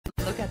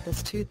at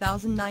this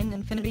 2009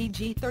 Infiniti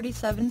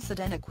G37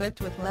 Sedan equipped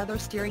with leather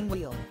steering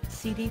wheel,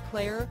 CD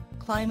player,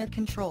 climate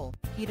control,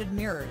 heated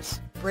mirrors,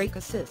 brake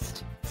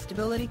assist,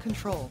 stability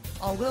control,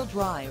 all-wheel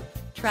drive,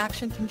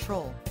 traction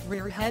control,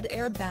 rear head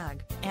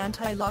airbag,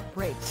 anti-lock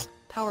brakes,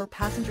 power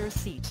passenger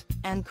seat,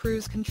 and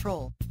cruise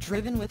control,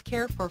 driven with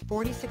care for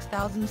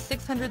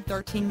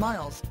 46,613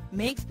 miles,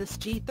 makes this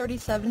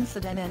G37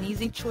 Sedan an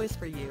easy choice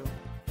for you.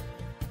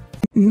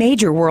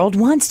 Major World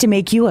wants to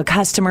make you a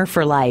customer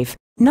for life.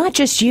 Not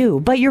just you,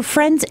 but your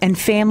friends and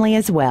family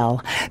as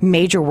well.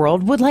 Major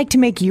World would like to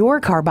make your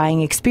car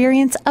buying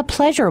experience a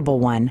pleasurable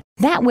one.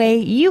 That way,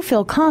 you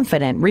feel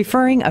confident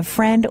referring a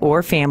friend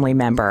or family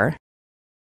member.